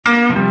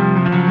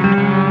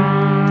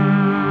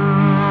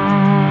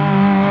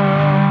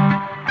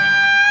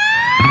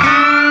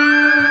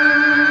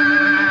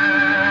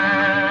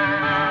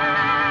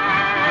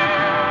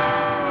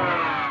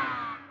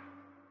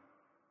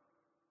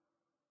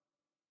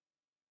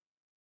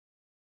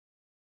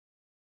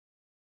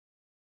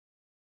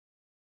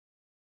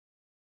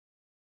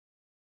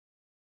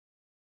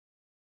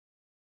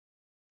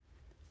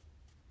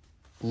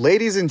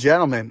Ladies and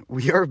gentlemen,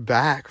 we are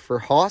back for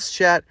Hoss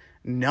Chat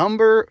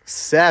number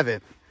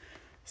 7.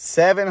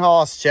 7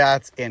 Hoss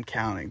Chats and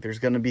counting. There's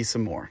going to be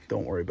some more.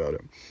 Don't worry about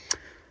it.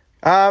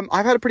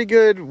 I've had a pretty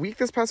good week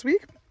this past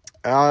week.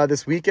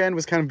 This weekend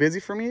was kind of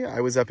busy for me. I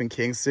was up in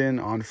Kingston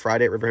on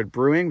Friday at Riverhead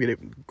Brewing. We had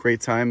a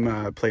great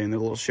time playing the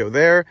little show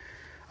there.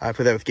 I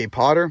played that with Gabe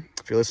Potter.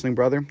 If you're listening,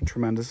 brother,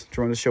 tremendous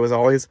show as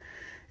always.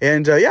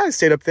 And I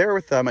stayed up there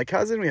with my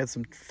cousin. We had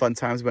some fun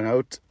times. Went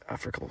out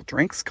for a couple of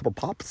drinks, a couple of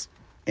pops.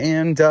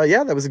 And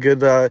that was a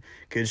good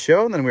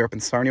show. And then we were up in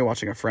Sarnia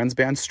watching a friend's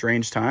band,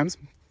 Strange Times.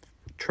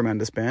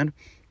 Tremendous band.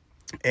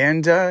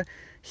 And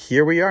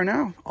here we are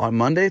now. On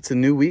Monday, it's a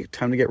new week.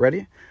 Time to get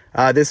ready.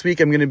 This week,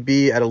 I'm going to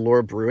be at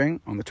Allure Brewing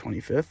on the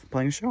 25th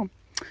playing a show.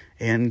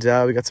 And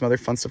we got some other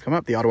fun stuff coming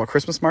up. The Ottawa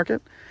Christmas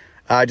Market.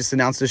 I just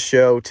announced a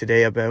show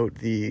today about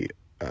the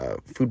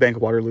Food Bank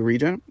of Waterloo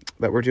region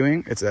that we're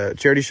doing. It's a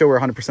charity show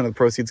where 100% of the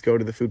proceeds go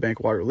to the Food Bank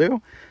of Waterloo.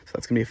 So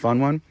that's going to be a fun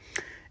one.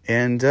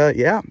 And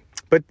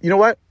but you know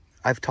what?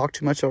 I've talked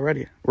too much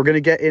already. We're going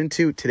to get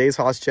into today's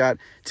Hoss Chat.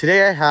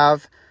 Today I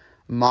have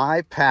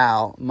my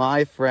pal,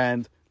 my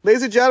friend,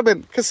 ladies and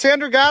gentlemen,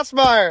 Cassandra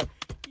Gastmeier.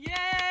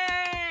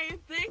 Yay!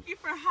 Thank you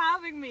for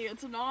having me.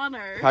 It's an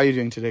honor. How are you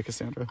doing today,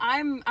 Cassandra?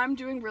 I'm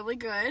doing really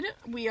good.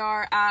 We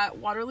are at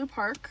Waterloo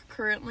Park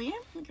currently.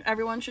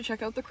 Everyone should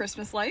check out the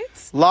Christmas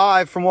lights.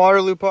 Live from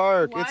Waterloo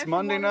Park. Live it's from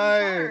Monday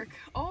Waterloo night. Park.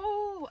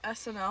 Oh,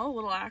 SNL, a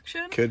little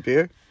action. Could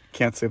be.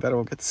 Can't say that. I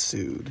will get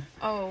sued.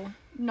 Oh,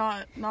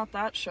 not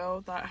that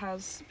show that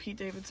has Pete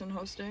Davidson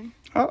hosting.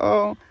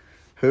 Uh-oh.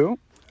 Who?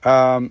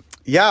 I'm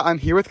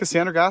here with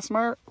Cassandra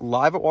Gastmeier,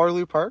 live at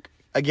Waterloo Park.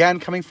 Again,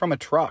 coming from a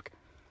truck.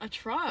 A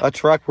truck? A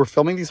truck. We're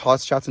filming these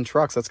Hoss Chats in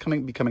trucks. That's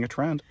becoming a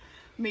trend.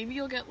 Maybe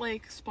you'll get,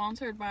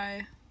 sponsored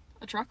by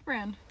a truck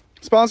brand.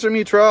 Sponsor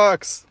me,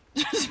 trucks!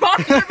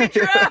 Sponsor me,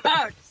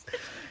 trucks!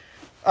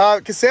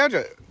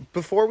 Cassandra,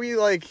 before we,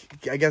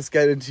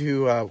 get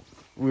into...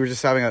 we were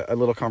just having a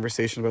little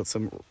conversation about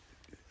some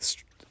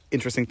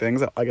interesting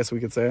things, I guess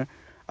we could say.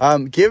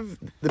 Give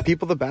the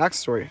people the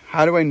backstory.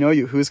 How do I know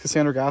you? Who's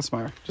Cassandra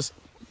Gastmeier? Just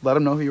let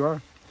them know who you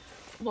are.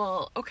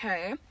 Well,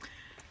 okay.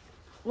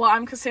 Well,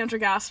 I'm Cassandra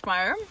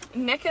Gastmeier.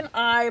 Nick and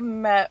I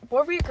met,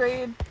 what were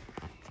you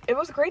it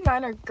was grade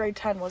 9 or grade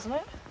 10, wasn't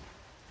it?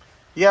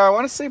 Yeah, I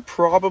want to say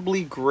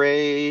probably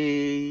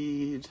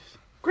grade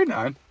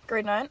 9.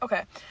 Grade 9?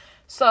 Okay.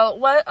 So,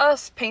 let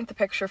us paint the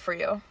picture for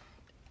you.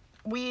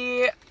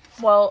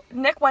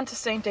 Nick went to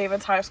St.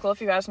 David's High School,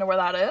 if you guys know where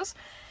that is.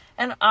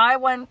 And I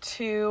went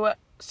to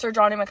Sir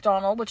Johnny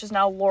MacDonald, which is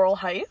now Laurel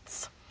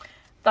Heights.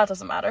 That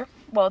doesn't matter.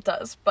 Well, it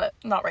does, but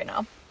not right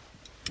now.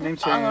 Name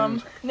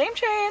change. Name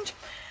change.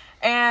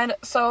 And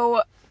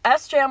so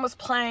SJM was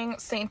playing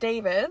St.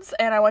 David's,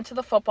 and I went to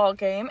the football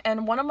game,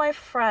 and one of my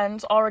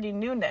friends already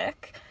knew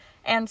Nick.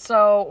 And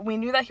so we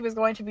knew that he was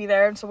going to be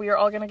there, and so we were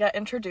all going to get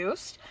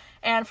introduced.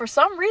 And for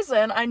some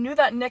reason, I knew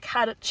that Nick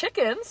had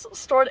chickens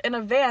stored in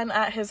a van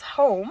at his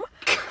home.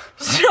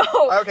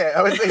 So Okay,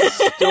 I would say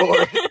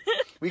stored.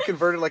 We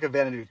converted a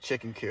van into a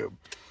chicken coop.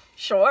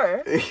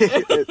 Sure.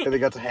 And they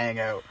got to hang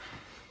out.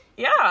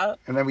 Yeah.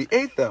 And then we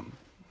ate them.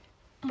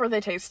 Were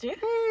they tasty?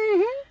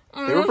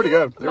 Mm-hmm. They were pretty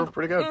good. They were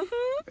pretty good.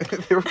 Mm-hmm.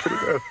 They were pretty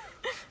good.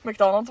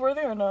 McDonald's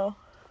worthy or no?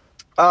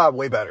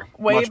 Way better.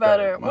 Way Much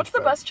better. Much What's the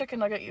better. best chicken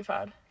nugget you've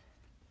had?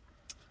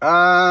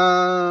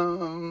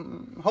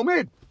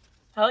 Homemade.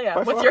 Hell yeah.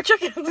 By With far. your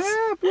chickens.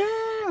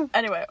 Yeah.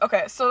 Anyway,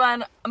 okay. So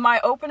then my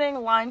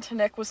opening line to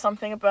Nick was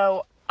something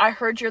about, I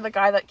heard you're the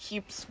guy that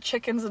keeps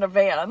chickens in a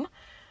van.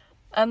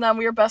 And then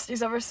we were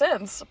besties ever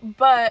since.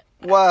 But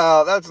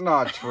Wow, that's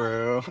not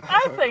true.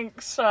 I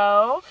think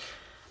so.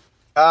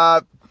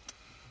 Well,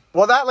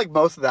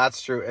 most of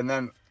that's true. And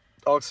then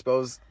I'll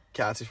expose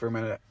Cassie for a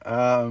minute.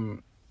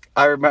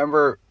 I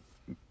remember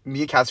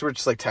me and Cassie were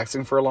just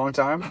texting for a long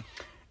time.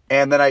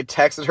 And then I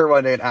texted her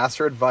one day and asked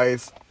her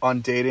advice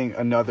on dating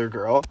another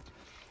girl.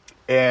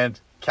 And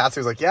Cassie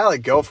was like, yeah,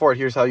 go for it.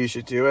 Here's how you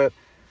should do it.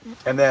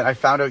 And then I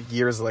found out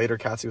years later,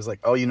 Cassie was like,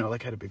 oh, I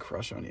had a big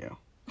crush on you.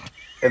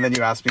 And then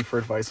you asked me for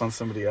advice on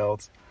somebody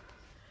else.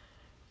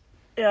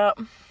 Yeah.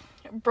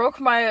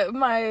 Broke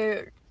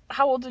my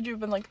how old did you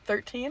have been,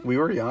 13? We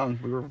were young.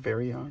 We were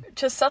very young.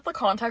 To set the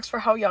context for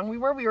how young we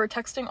were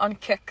texting on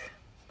Kik.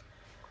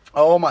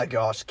 Oh my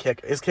gosh,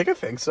 Kik. Is Kik a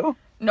thing still?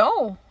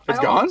 No. It's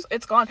gone?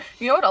 It's gone.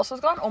 You know what else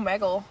was gone?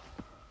 Omegle.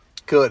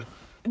 Good.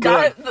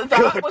 That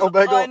Good. was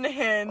Omegle,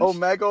 unhinged.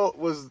 Omegle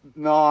was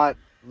not...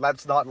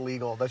 That's not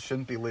legal. That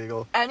shouldn't be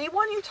legal.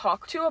 Anyone you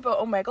talk to about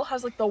Omegle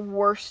has, the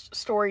worst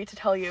story to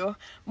tell you.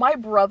 My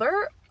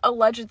brother,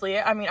 allegedly,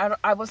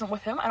 I wasn't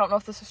with him. I don't know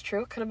if this is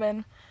true. It could have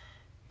been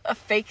a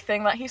fake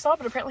thing that he saw,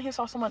 but apparently he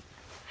saw someone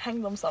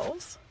hang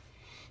themselves.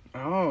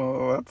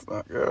 Oh, that's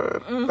not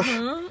good.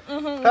 Mm-hmm,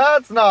 mm-hmm.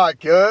 That's not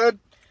good.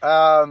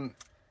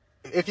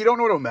 If you don't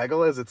know what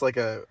Omegle is, it's like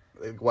a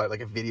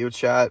video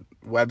chat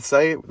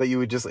website that you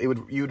would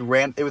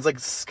it was like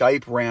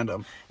Skype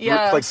random.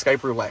 Yeah. Like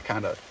Skype roulette,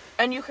 kind of.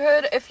 And you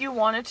could, if you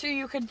wanted to,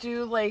 you could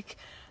do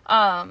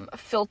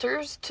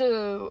filters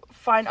to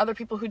find other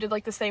people who did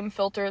the same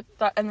filter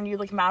and then you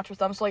match with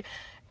them. So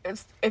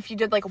if you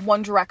did like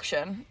One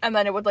Direction, and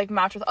then it would like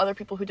match with other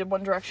people who did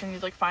One Direction,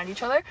 you'd like find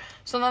each other.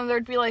 So then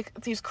there'd be like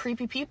these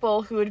creepy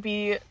people who would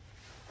be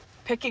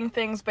picking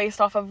things based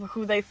off of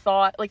who they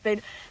thought, like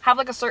they'd have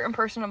like a certain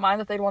person in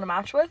mind that they'd want to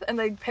match with, and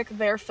they'd pick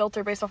their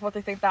filter based off what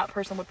they think that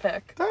person would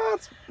pick.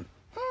 That's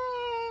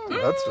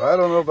I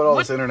don't know about all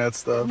this internet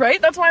stuff.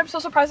 Right? That's why I'm so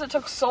surprised it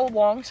took so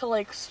long to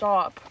like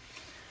stop.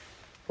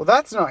 Well,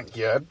 that's not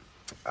good.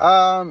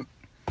 Well,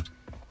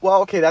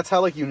 okay, that's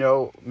how like you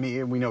know me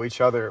and we know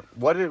each other.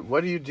 What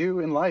do you do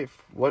in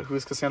life?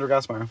 Who's Cassandra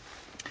Gastmeier?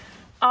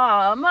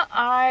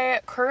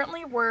 I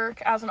currently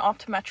work as an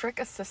optometric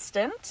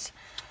assistant.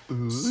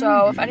 Ooh.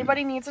 So if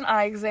anybody needs an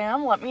eye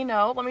exam, let me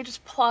know. Let me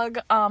just plug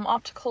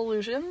Optical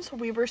Illusions,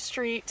 Weaver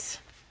Street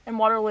in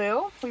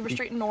Waterloo, Weaver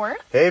Street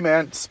North. Hey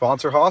man,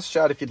 sponsor Hoss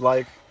Chat if you'd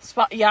like.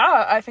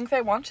 Yeah, I think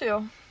they want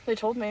to. They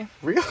told me.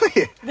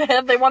 Really?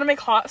 They want to make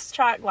Hoss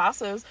Chat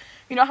glasses.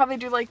 You know how they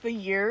do like the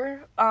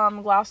year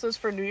glasses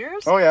for New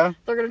Year's? Oh yeah.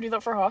 They're gonna do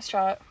that for Hoss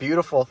Chat.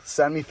 Beautiful.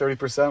 Send me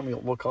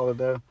 30%. We'll call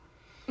it a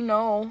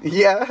No.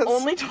 Yes.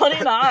 Only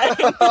 29.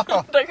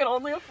 I can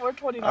only afford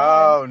 29.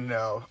 Oh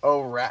no.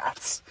 Oh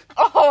rats.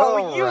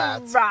 Oh you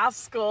rats.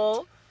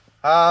 Rascal.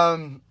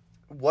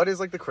 What is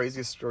like the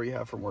craziest story you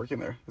have from working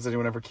there? Has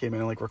anyone ever came in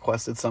and like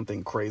requested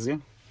something crazy?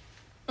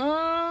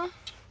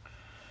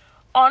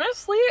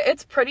 Honestly,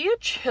 it's pretty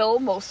chill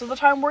most of the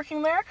time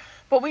working there,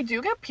 but we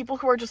do get people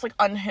who are just like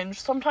unhinged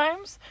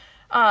sometimes.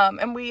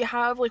 And we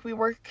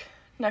work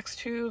next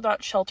to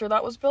that shelter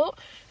that was built,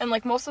 and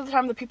like most of the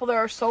time the people there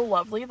are so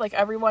lovely, like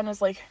everyone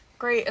is like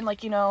great, and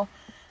like, you know,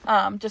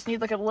 just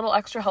need like a little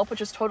extra help,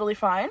 which is totally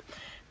fine.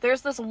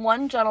 There's this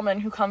one gentleman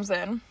who comes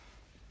in,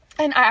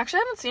 and I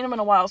actually haven't seen him in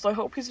a while, so I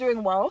hope he's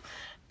doing well,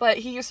 but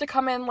he used to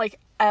come in like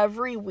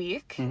every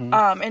week.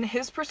 And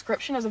his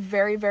prescription is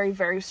very, very,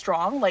 very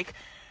strong. Like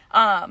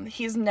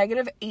he's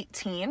negative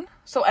 18,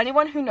 so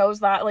anyone who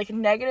knows that, like,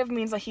 negative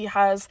means that he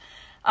has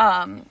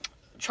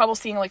trouble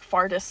seeing like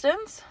far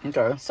distance.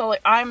 Okay. So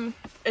like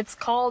it's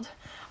called,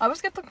 I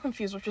always get them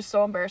confused, which is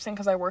so embarrassing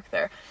because I work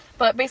there,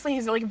 but basically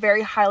he's like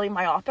very highly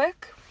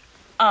myopic,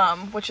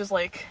 which is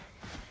like,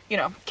 you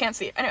know, can't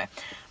see. Anyway,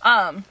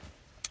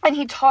 and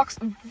he talks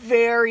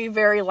very,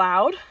 very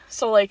loud,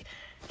 so like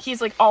he's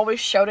like always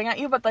shouting at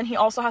you, but then he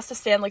also has to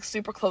stand like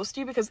super close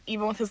to you because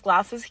even with his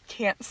glasses he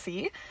can't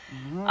see.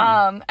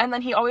 And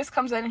then he always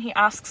comes in and he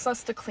asks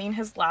us to clean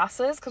his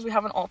glasses because we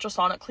have an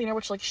ultrasonic cleaner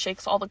which like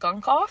shakes all the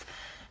gunk off.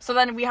 So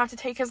then we have to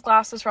take his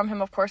glasses from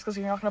him, of course, because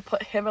you're not going to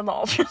put him in the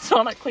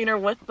ultrasonic cleaner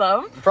with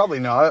them. Probably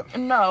not.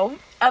 No.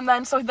 And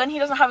then, so then he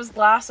doesn't have his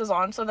glasses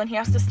on, so then he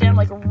has to stand,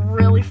 like,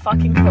 really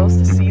fucking close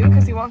to see you,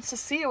 because he wants to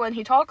see you when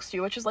he talks to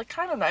you, which is, like,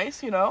 kind of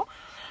nice, you know?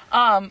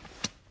 I'm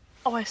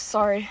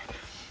sorry.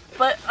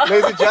 But...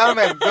 Ladies and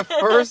gentlemen, the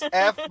first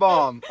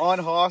F-bomb on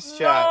Hoss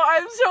Chat. No,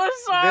 I'm so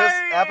sorry. This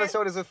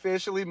episode is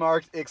officially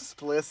marked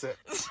explicit.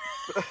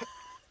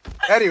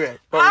 Anyway,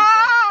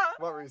 what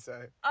were you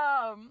saying?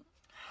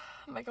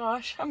 Oh my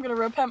gosh, I'm gonna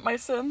repent my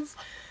sins.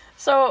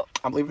 So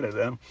I'm leaving it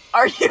in.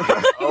 Are you?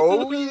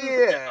 Oh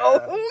yeah.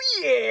 Oh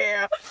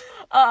yeah.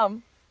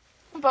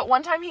 But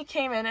one time he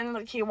came in and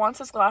like he wants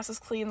his glasses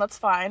clean. That's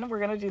fine. We're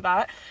gonna do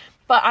that.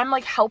 But I'm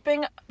like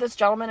helping this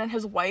gentleman and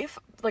his wife.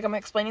 Like I'm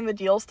explaining the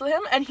deals to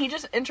him, and he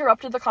just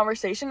interrupted the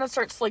conversation and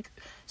starts like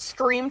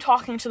scream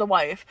talking to the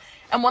wife.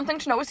 And one thing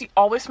to know is he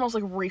always smells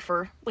like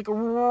reefer, like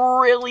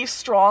really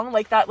strong,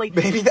 like that. Like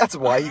maybe that's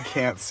why he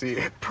can't see.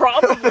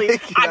 Probably.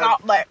 Like, I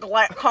got that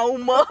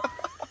glaucoma.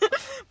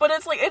 But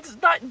it's like, it's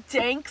that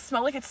dank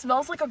smell. Like it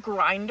smells like a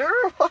grinder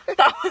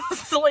that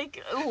was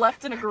like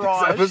left in a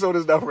garage. This episode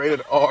is now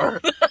rated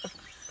R.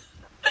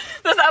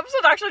 This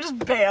episode actually just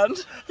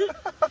banned. Can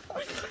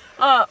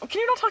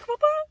you not talk about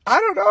that? I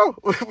don't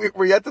know.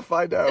 We're yet to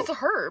find out. It's a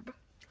herb.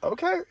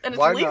 Okay. And it's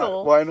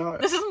legal. Not? Why not?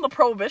 This isn't the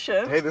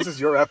prohibition. Hey, this is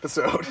your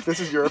episode. This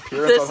is your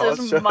appearance on Hoss Chat.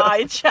 This is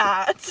my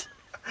chat.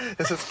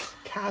 This is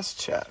Cass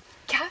Chat.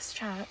 Cass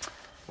Chat.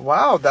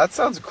 Wow, that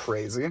sounds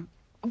crazy.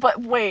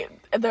 But wait,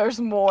 there's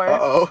more.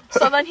 Uh-oh.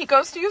 So then he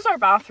goes to use our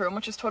bathroom,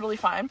 which is totally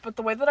fine. But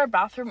the way that our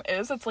bathroom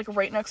is, it's like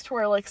right next to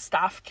our like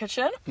staff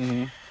kitchen.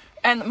 Mm-hmm.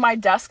 And my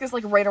desk is,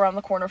 like, right around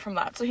the corner from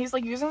that. So he's,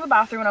 like, using the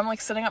bathroom, and I'm,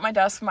 like, sitting at my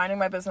desk, minding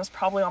my business,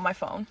 probably on my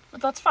phone.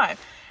 But that's fine.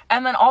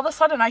 And then all of a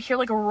sudden, I hear,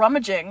 like, a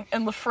rummaging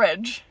in the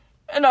fridge.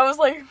 And I was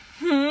like,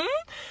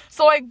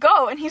 So I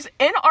go, and he's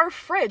in our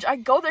fridge. I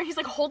go there, and he's,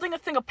 like, holding a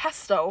thing of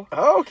pesto.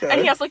 Oh, okay. And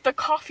he has, like, the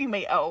coffee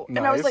mate out. Nice.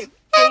 And I was like,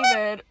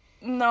 David,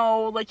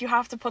 no, like, you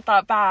have to put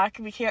that back.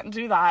 We can't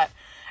do that.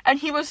 And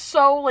he was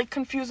so, like,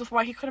 confused with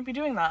why he couldn't be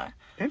doing that.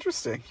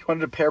 Interesting. He wanted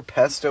to pair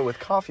pesto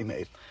with coffee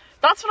mate.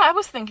 That's what I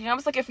was thinking. I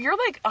was like, if you're,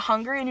 like,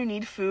 hungry and you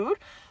need food,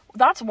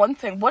 that's one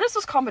thing. What is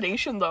this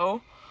combination,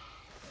 though?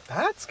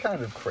 That's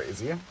kind of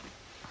crazy.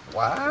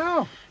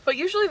 Wow. But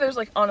usually there's,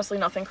 like, honestly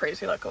nothing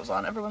crazy that goes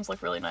on. Everyone's,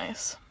 like, really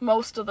nice.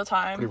 Most of the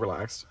time. Pretty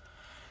relaxed.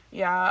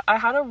 Yeah. I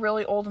had a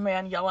really old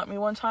man yell at me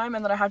one time,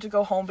 and then I had to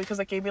go home because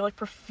it gave me, like,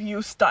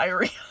 profuse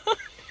diarrhea.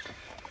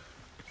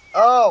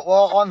 Oh,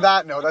 well, on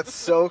that note, that's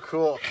so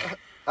cool.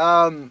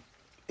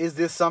 is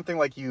this something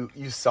like you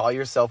saw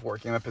yourself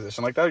working in a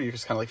position like that, or you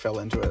just kind of like fell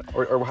into it,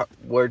 or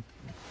where?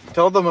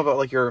 Tell them about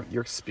like your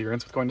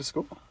experience with going to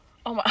school.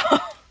 Oh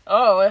my,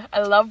 oh,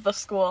 I love the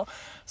school.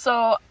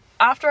 So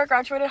after I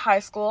graduated high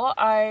school,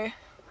 so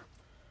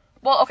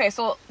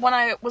when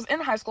I was in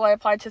high school, I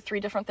applied to 3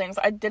 different things.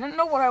 I didn't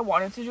know what I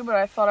wanted to do, but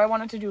I thought I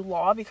wanted to do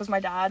law because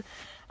my dad,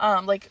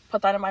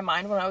 put that in my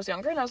mind when I was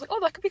younger, and I was like, oh,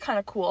 that could be kind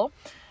of cool.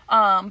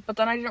 But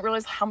then I didn't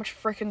realize how much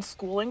freaking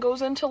schooling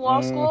goes into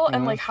law school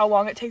and like how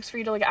long it takes for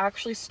you to like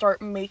actually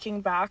start making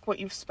back what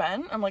you've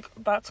spent. I'm like,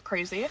 that's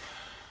crazy.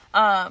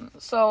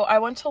 So I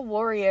went to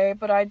Laurier,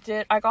 but I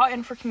got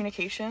in for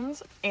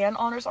communications and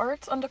honors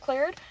arts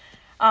undeclared.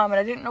 And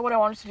I didn't know what I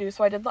wanted to do,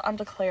 so I did the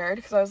undeclared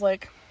because I was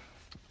like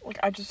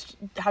I just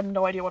had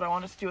no idea what I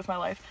wanted to do with my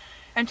life,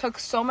 and took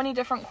so many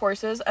different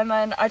courses. And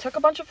then I took a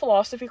bunch of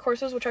philosophy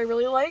courses, which I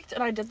really liked,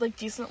 and I did like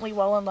decently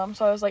well in them.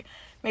 So I was like,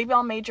 maybe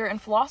I'll major in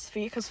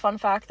philosophy, because fun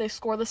fact, they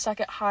score the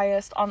second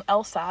highest on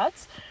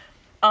LSATs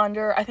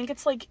under, I think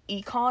it's like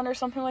econ or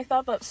something like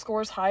that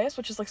scores highest,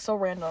 which is like so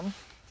random.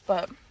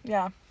 But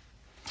yeah,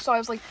 so I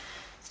was like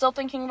still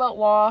thinking about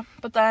law,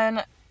 but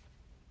then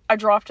I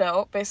dropped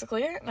out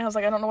basically, and I was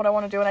like, I don't know what I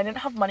want to do, and I didn't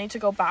have money to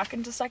go back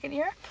into second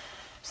year.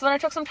 So then I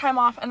took some time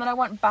off, and then I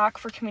went back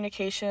for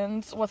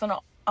communications with an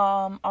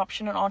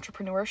option in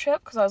entrepreneurship,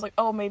 because I was like,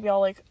 oh, maybe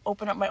I'll like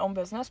open up my own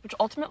business, which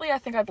ultimately I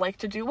think I'd like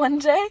to do one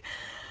day.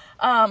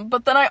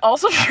 But then I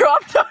also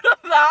dropped out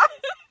of that.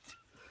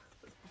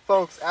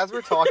 Folks, as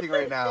we're talking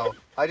right now,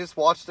 I just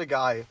watched a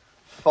guy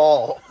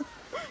fall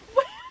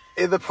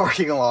in the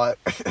parking lot.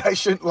 I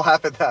shouldn't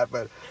laugh at that,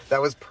 but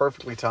that was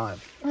perfectly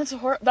timed.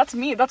 That's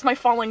me. That's my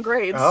falling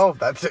grades. Oh,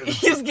 that's it.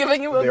 He's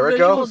giving you a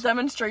visual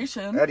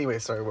demonstration. Anyway,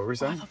 sorry, what were you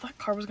saying? I thought that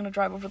car was going to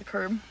drive over the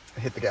curb.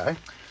 Hit the guy?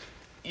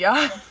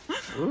 Yeah.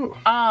 Ooh.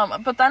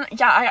 But then,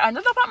 yeah, I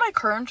ended up at my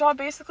current job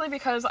basically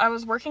because I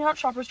was working at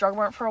Shoppers Drug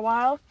Mart for a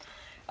while,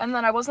 and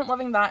then I wasn't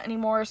loving that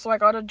anymore, so I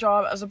got a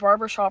job as a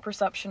barbershop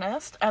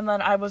receptionist, and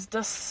then I was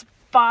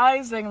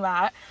despising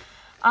that.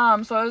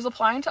 So I was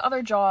applying to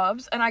other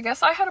jobs, and I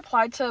guess I had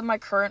applied to my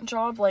current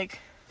job like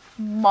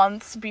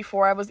months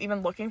before I was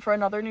even looking for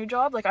another new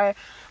job. Like I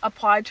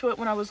applied to it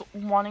when I was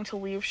wanting to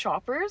leave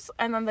Shoppers,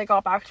 and then they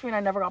got back to me and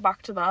I never got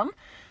back to them.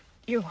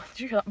 Did you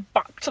hear that?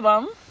 Back to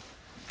them.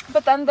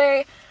 But then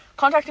they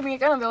contacted me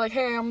again, and they're like,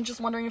 hey, I'm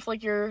just wondering if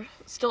like you're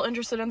still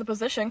interested in the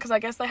position, because I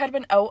guess they had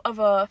been out of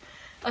a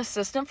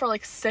assistant for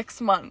like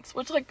 6 months,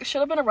 which like should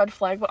have been a red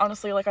flag, but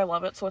honestly like I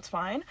love it, so it's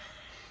fine.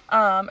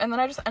 And then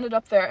I just ended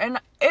up there, and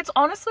it's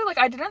honestly like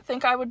I didn't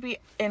think I would be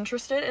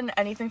interested in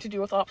anything to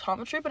do with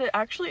optometry, but it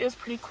actually is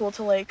pretty cool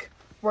to like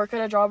work at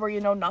a job where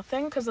you know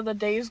nothing, because the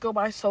days go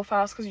by so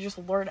fast because you just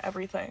learn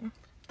everything.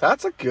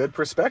 That's a good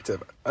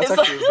perspective. That's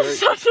actually a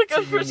such a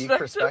good unique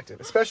perspective,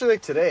 especially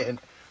like today.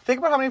 And think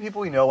about how many people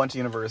we know went to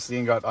university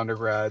and got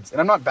undergrads, and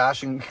I'm not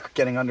bashing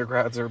getting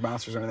undergrads or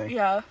masters or anything.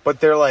 Yeah.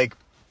 But they're like,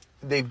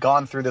 they've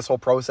gone through this whole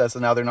process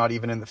and now they're not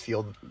even in the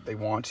field they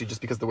want to,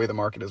 just because of the way the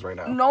market is right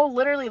now. No,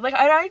 literally. Like,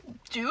 I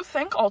do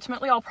think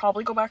ultimately I'll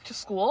probably go back to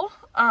school,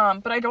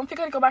 but I don't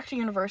think I'd go back to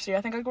university.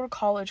 I think I'd go to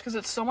college, because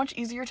it's so much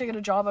easier to get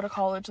a job out of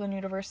college than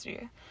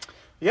university.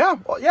 Yeah,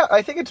 well, yeah,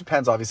 I think it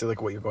depends, obviously,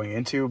 like, what you're going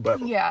into,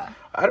 but yeah,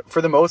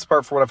 for the most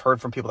part, for what I've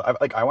heard from people,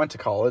 I went to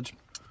college,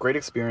 great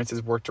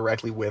experiences, worked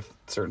directly with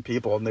certain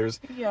people, and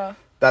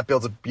that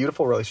builds a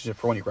beautiful relationship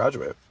for when you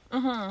graduate.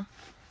 Mm-hmm.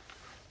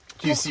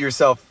 Do you see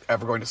yourself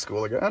ever going to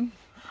school again?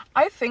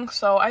 I think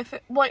so. I've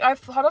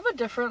thought of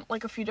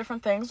a few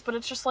different things, but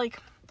it's just like,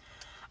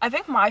 I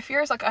think my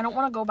fear is like, I don't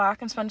want to go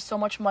back and spend so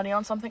much money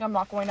on something I'm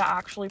not going to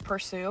actually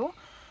pursue.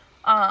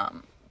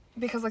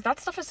 Because like that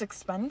stuff is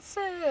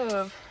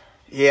expensive.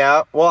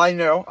 Yeah, well, I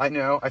know. I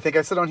think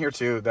I said on here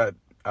too that,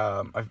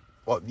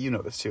 you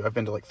know this too. I've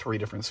been to like 3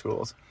 different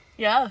schools.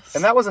 Yes.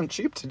 And that wasn't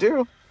cheap to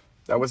do.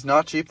 That was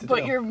not cheap to do.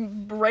 But you're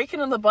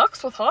raking in the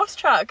bucks with Hoss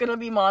Chat. Gonna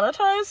be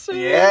monetized soon.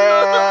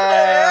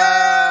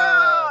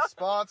 Yeah!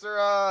 Sponsor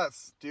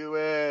us. Do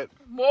it.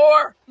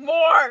 More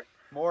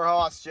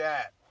Hoss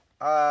Chat.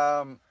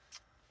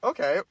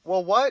 Okay.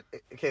 Well,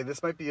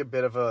 this might be a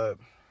bit of a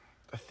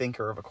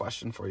thinker of a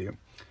question for you.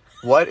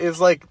 What is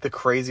like the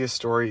craziest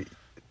story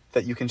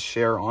that you can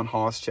share on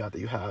Hoss Chat that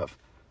you have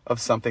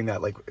of something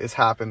that like has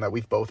happened that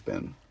we've both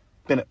been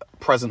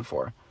present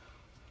for?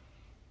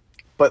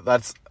 But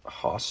that's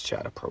Hoss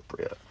Chat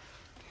appropriate.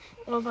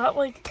 Well, that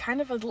like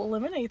kind of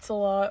eliminates a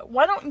lot.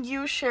 Why don't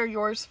you share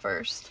yours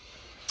first?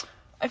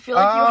 I feel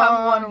like you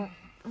have one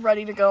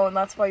ready to go, and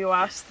that's why you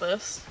asked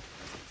this.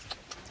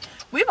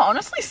 We've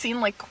honestly seen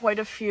like quite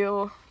a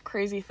few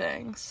crazy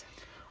things.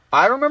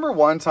 I remember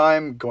one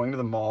time going to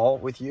the mall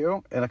with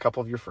you and a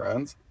couple of your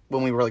friends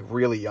when we were like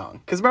really young.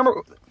 Because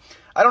remember,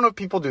 I don't know if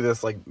people do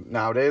this like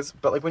nowadays,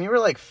 but like when you were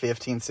like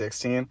 15,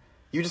 16,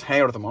 you just hang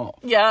out at the mall.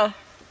 Yeah.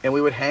 And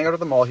we would hang out at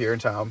the mall here in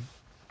town.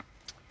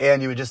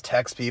 and you would just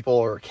text people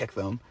or kick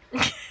them.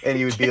 And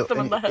you would be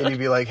and you'd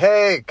be like,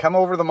 "Hey, come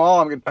over to the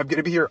mall. I'm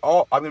gonna be here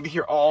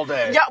all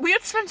day." Yeah, we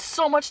had spent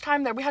so much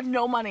time there. We had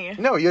no money.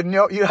 No, you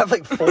have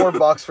like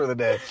 $4 for the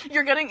day.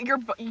 You're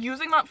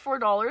using that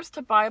 $4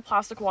 to buy a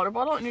plastic water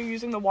bottle, and you're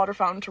using the water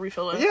fountain to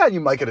refill it. Yeah,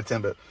 you might get a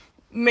Timbit.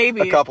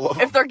 Maybe a couple of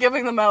them. If they're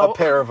giving them out, a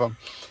pair of them.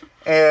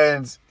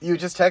 And you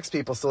just text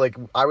people. So like,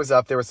 I was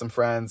up there with some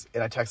friends,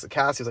 and I texted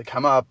Cassie. I was like,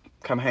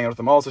 come hang out at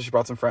the mall. So she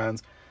brought some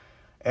friends.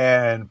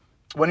 And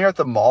when you're at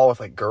the mall with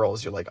like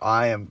girls, you're like,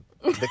 I am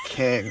the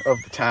king of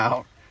the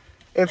town.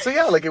 And so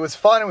yeah, like it was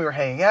fun, and we were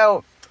hanging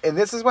out. And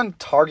this is when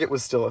Target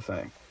was still a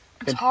thing.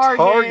 And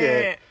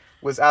Target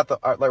was at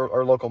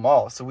our local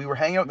mall. So we were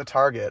hanging out in the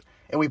Target,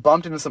 and we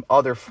bumped into some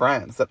other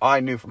friends that I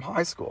knew from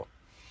high school.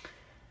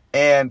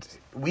 And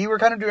we were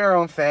kind of doing our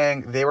own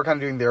thing. They were kind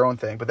of doing their own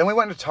thing. But then we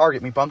went to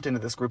Target, and we bumped into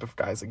this group of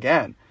guys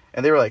again.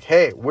 And they were like,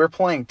 hey, we're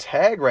playing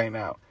tag right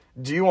now.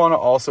 Do you want to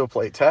also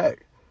play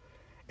tag?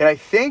 And I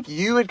think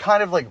you had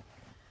kind of like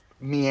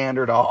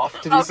meandered off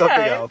to do something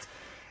else.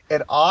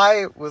 And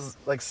I was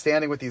like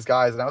standing with these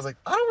guys, and I was like,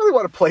 I don't really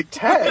want to play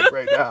tag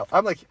right now.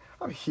 I'm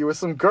here with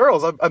some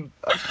girls. I'm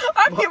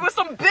here with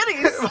some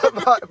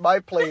biddies.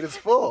 my plate is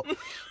full.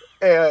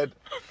 And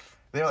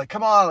they were like,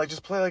 come on, like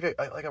just play like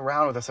a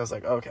round with us. I was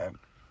like, okay.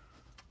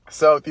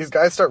 So these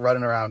guys start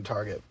running around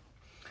Target.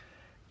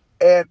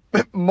 And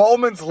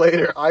moments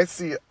later, I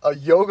see a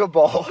yoga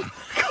ball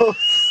go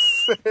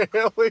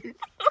sailing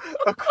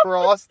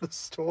across the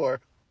store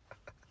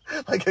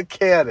like a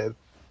cannon.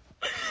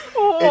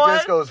 What? It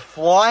just goes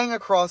flying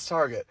across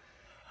Target.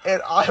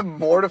 And I'm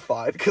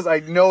mortified because I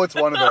know it's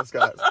one of those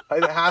guys.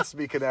 It has to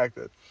be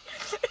connected.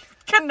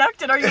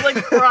 Connected? Are you like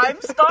Crime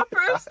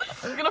Stoppers?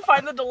 You're gonna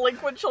find the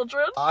delinquent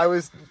children? I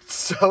was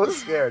so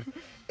scared.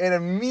 And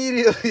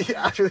immediately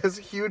after this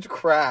huge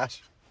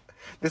crash,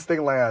 this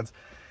thing lands.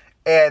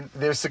 And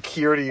there's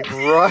security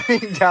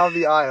running down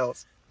the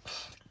aisles.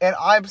 And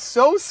I'm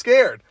so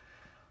scared.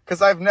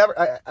 Because I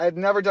had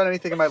never done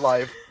anything in my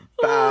life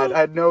bad. I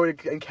had no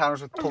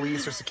encounters with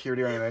police or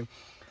security or anything.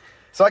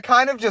 So I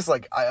kind of just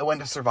like, I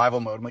went to survival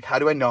mode. I'm like, how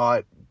do I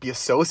not be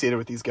associated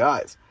with these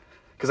guys?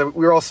 Because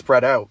we were all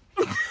spread out.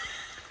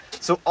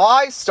 So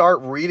I start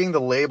reading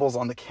the labels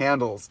on the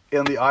candles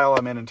in the aisle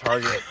I'm in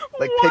Target.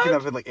 Like picking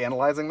them and like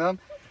analyzing them.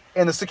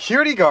 And the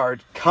security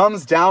guard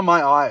comes down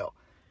my aisle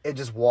and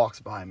just walks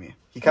by me.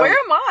 Where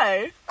am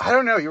I? I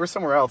don't know. You were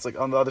somewhere else, like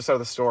on the other side of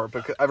the store.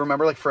 But I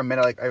remember like for a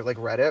minute, like I like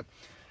read it.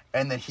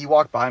 And then he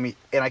walked by me,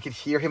 and I could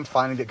hear him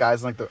finding the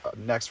guys in like the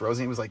next rows,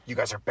 and he was like, you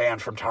guys are banned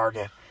from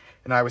Target.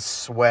 And I was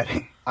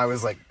sweating. I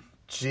was like,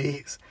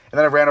 jeez. And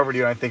then I ran over to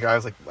you, and I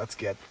was like, let's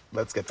get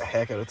the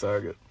heck out of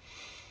Target.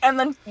 And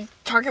then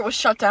Target was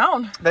shut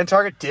down. Then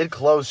Target did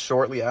close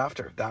shortly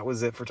after. That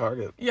was it for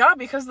Target. Yeah,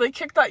 because they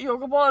kicked that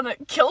yoga ball, and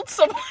it killed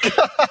someone.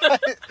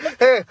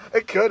 Hey,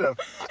 it could have.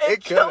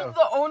 It killed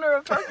the owner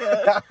of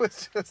Target.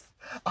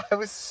 I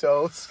was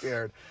so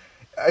scared.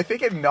 I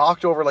think it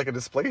knocked over like a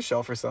display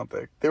shelf or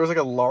something. There was like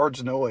a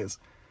large noise.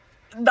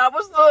 That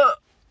was the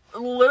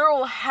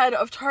literal head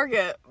of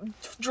Target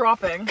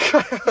dropping.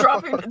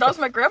 That was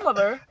my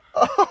grandmother.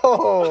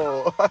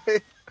 Oh,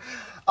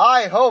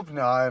 I hope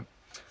not.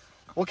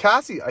 Well,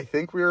 Cassie, I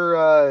think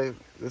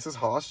this is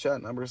Hoss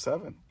Chat number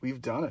 7.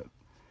 We've done it.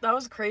 That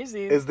was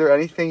crazy. Is there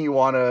anything you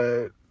want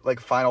to, like,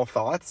 final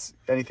thoughts?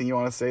 Anything you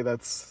want to say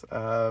that's,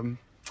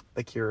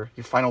 like, your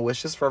final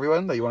wishes for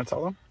everyone that you want to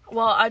tell them?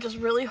 Well, I just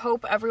really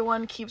hope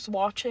everyone keeps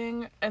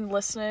watching and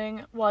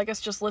listening. Well, I guess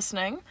just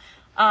listening.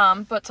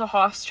 But to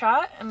Hoss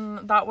Chat,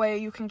 and that way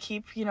you can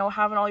keep,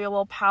 having all your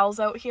little pals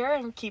out here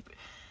and keep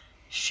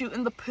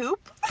shooting the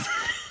poop.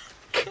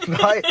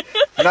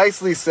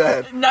 Nicely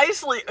said.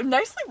 Nicely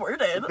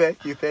worded.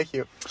 Thank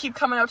you. Keep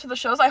coming out to the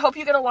shows. I hope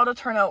you get a lot of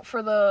turnout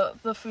for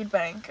the food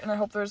bank, and I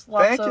hope there's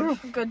lots of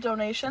good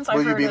donations.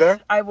 Will you be there?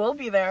 I will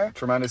be there.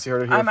 Tremendous. You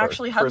heard it here. I'm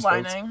actually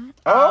headlining.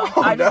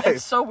 Nice.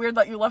 It's so weird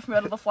that you left me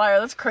out of the flyer.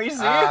 That's crazy.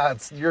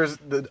 It's yours.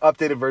 The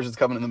updated version's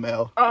coming in the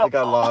mail. I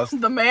got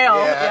lost. The mail.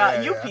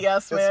 Yeah.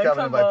 UPS, man. It's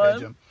coming in by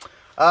pigeon.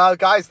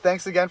 Guys,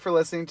 thanks again for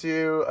listening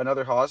to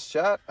another Hoss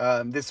Chat.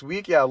 This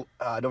week,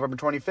 November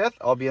 25th,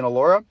 I'll be in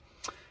Elora.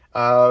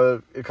 A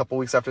couple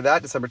weeks after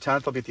that, December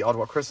 10th, I'll be at the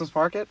Ottawa Christmas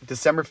Market.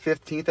 December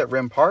 15th at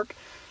Rim Park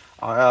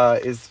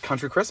is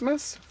Country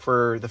Christmas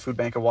for the Food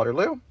Bank of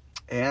Waterloo.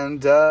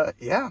 And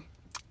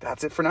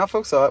that's it for now,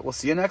 folks. We'll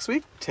see you next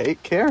week.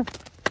 Take care.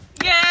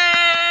 Yay!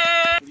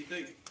 What do you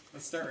think?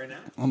 Let's start right now.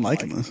 I'm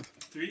liking this.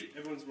 3,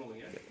 everyone's rolling,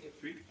 yeah?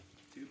 3,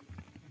 2.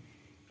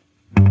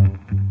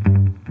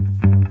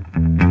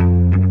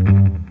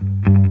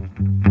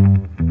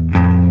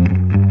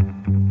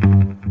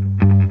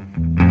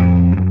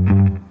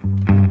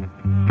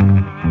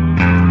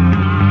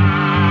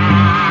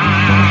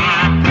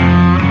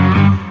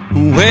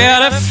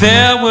 Well, I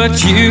felt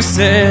what you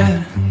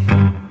said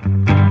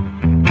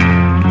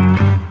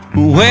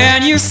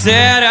when you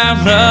said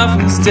our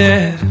love was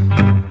dead.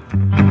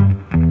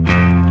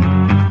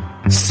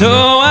 So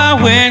I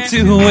went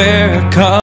to where I called.